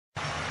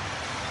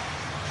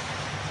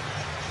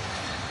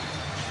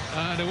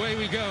And away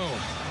we go.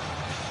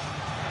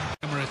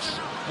 Emirates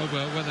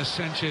over whether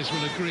Sanchez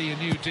will agree a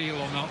new deal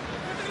or not.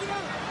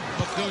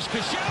 Up goes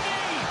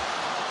Koscielny!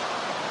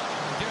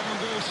 Down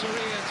goes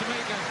Sevilla to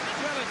make a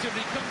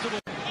relatively comfortable.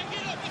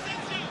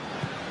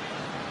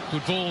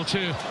 Good ball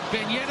to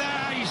Ben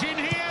Yedder. He's in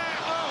here.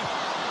 Oh!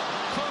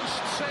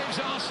 Post saves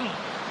Arsenal.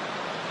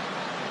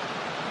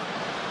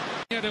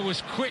 Yedder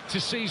was quick to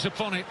seize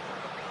upon it.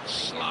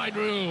 Slide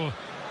rule.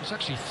 It was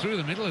actually through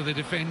the middle of the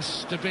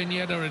defence to Ben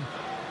Yedder and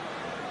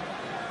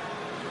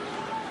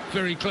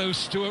very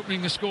close to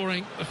opening the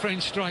scoring, the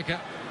French striker.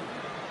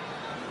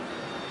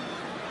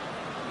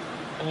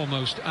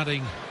 Almost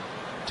adding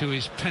to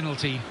his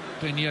penalty,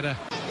 Ben Yedder.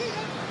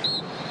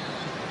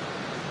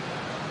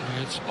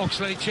 It's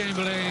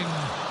Oxlade-Chamberlain.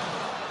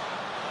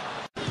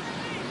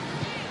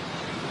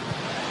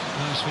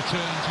 Nice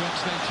return to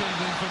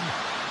Oxlade-Chamberlain from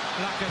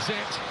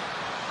Lacazette.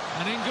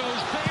 And in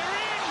goes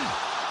Bellerin!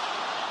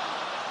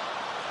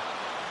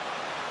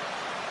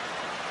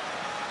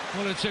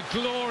 Well, it's a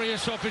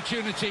glorious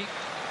opportunity.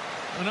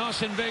 And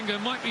Arsene Wenger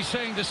might be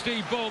saying to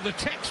Steve Bold, the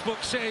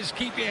textbook says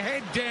keep your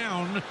head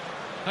down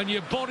and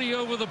your body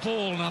over the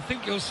ball. And I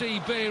think you'll see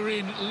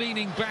Bellerin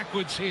leaning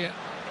backwards here.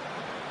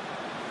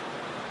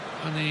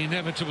 And the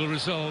inevitable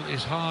result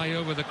is high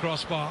over the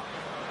crossbar.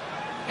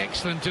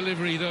 Excellent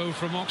delivery, though,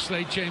 from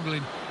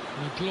Oxlade-Chamberlain.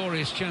 A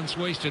glorious chance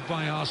wasted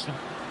by Arsenal.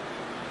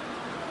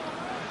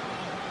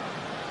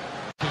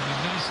 Coming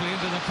nicely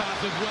into the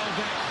path of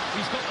Welbeck.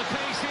 He's got the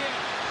pace here.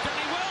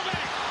 Danny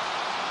Welbeck!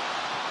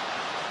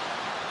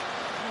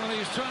 Well, he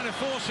was trying to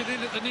force it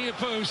in at the near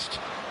post.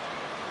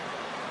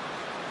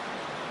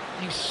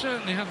 He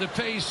certainly had the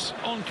pace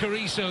on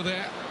Carrizo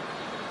there.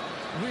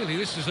 Really,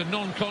 this is a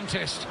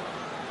non-contest.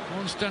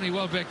 Once Danny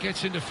Welbeck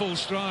gets into full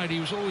stride, he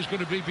was always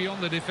going to be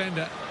beyond the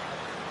defender.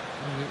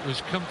 And it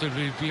was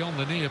comfortably beyond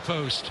the near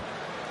post.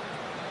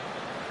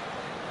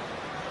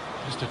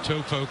 Just a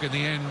toe poke in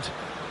the end.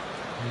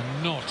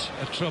 And not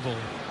a trouble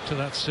to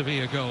that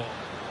Sevilla goal.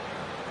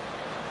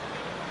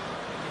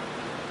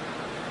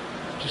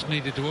 Just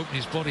needed to open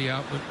his body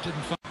out, but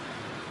didn't find.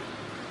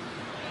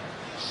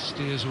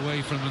 Steers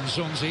away from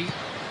Nzonzi.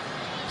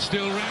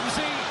 Still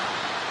Ramsey.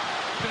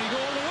 Can he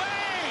go all the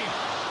way?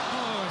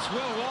 Oh, it's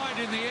well wide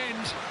in the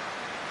end.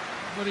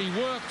 But he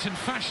worked and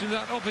fashioned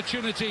that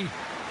opportunity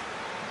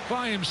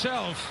by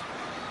himself.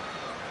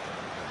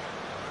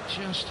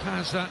 Just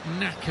has that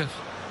knack of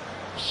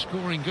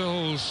scoring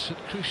goals at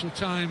crucial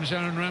times,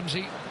 Aaron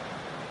Ramsey.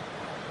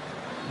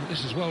 And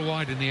this is well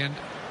wide in the end.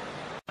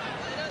 And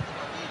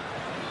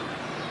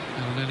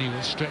then he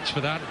will stretch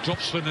for that.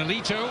 Drops for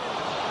Nolito.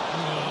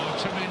 Oh,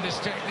 tremendous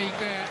technique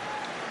there.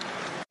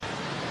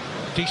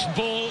 Decent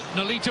ball.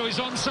 Nolito is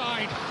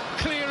onside.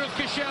 Clear of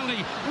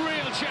Koscielny.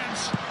 Real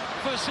chance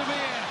for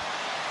Sevilla.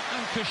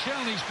 And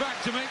Koscielny's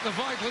back to make the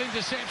vital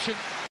interception.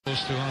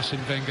 Close to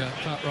Arsene Wenger,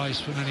 Pat Rice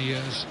for many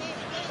years.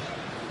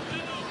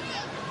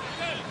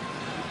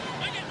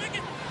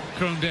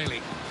 Crone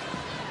Daly.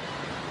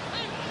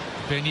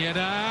 Ben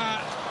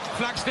Yedder.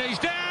 Flag stays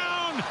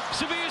down.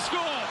 Sevilla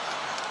score.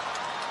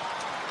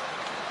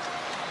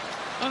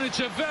 And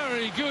it's a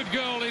very good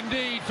goal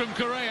indeed from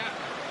Correa.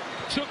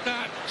 Took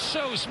that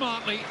so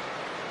smartly.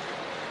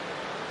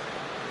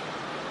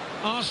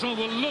 Arsenal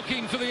were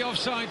looking for the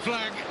offside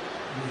flag.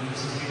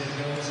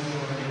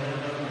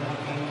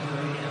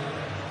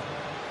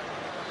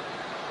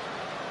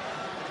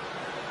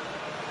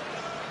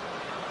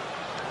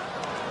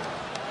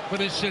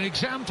 But it's an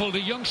example to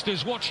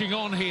youngsters watching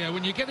on here.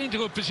 When you get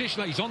into a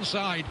position like he's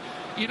onside,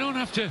 you don't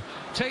have to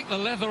take the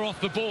leather off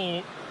the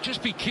ball.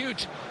 Just be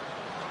cute.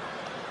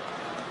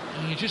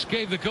 And he just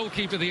gave the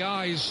goalkeeper the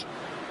eyes,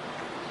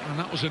 and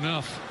that was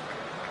enough.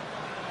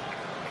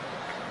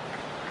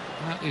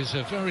 That is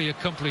a very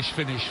accomplished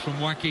finish from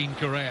Joaquin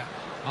Correa.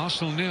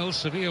 Arsenal 0,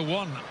 Sevilla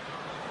 1.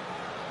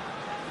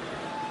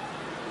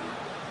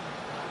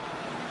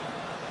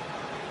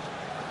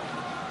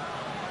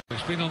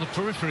 He's been on the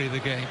periphery of the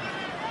game.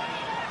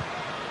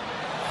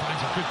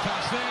 Finds a good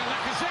pass there,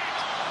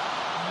 Lacazette.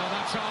 Oh,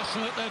 that's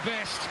Arsenal at their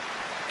best.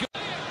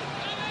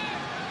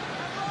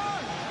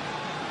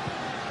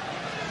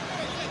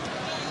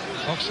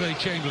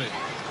 Oxlade-Chamberlain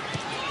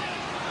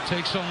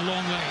takes on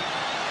Longley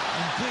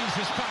and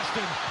breezes past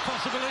him.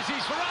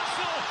 Possibilities for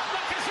Arsenal.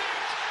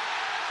 Lacazette!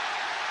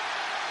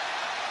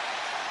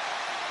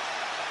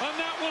 And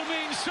that will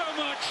mean so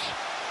much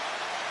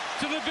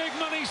to the big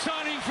money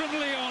signing from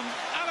Lyon.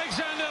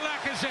 Alexander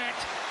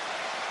Lacazette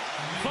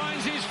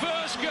finds his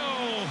first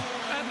goal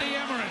at the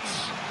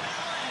Emirates.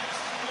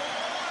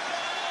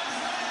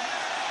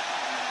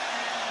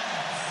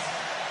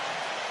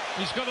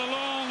 He's got a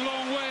long,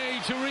 long way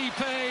to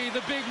repay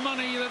the big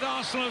money that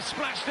Arsenal have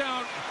splashed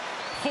out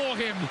for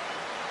him.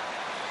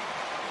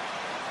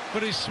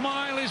 But his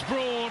smile is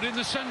broad in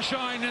the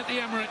sunshine at the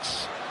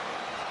Emirates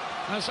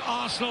as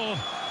Arsenal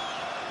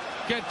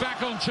get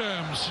back on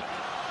terms.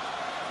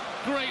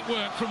 Great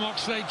work from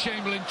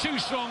Oxlade-Chamberlain, too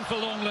strong for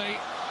Longley.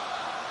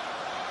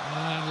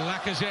 And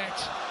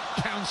Lacazette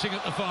pouncing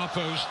at the far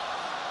post.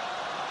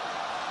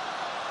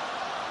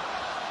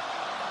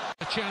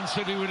 A chance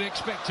that he would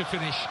expect to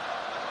finish.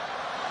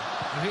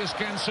 And here's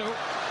Ganso.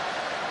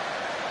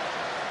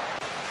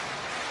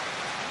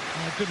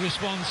 A good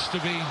response to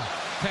being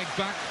pegged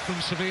back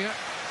from Sevilla.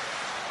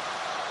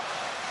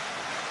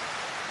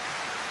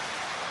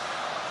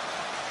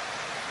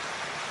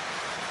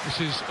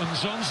 This is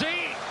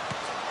Nzonzi.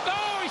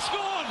 Oh, he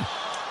scored!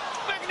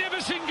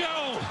 Magnificent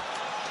goal!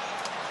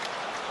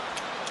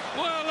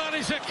 Well, that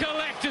is a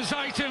collector's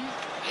item.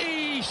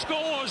 He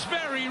scores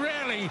very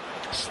rarely,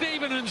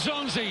 Steven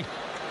Nzonzi.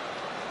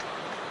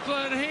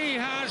 But he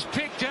has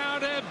picked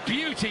out a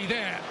beauty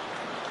there.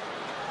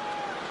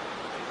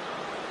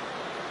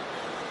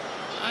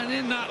 And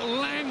in that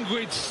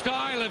languid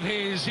style of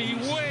his, he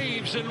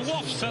waves and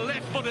wafts a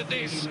left foot at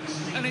this,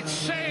 and it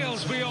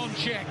sails beyond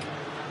check.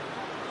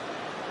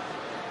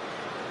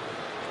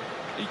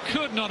 He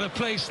could not have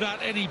placed that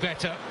any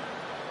better.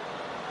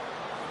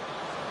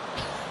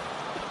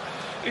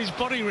 His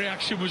body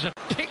reaction was a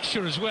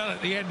picture as well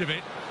at the end of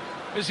it,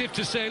 as if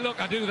to say,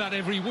 look, I do that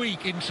every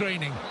week in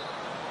training.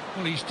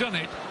 Well, he's done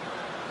it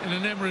in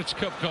an Emirates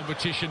Cup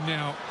competition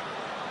now,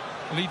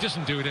 and he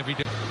doesn't do it every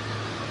day.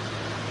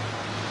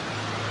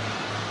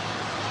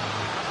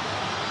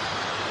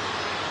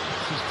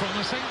 This is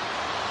promising.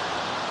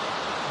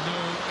 No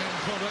end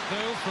product,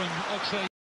 though, from Oxlade.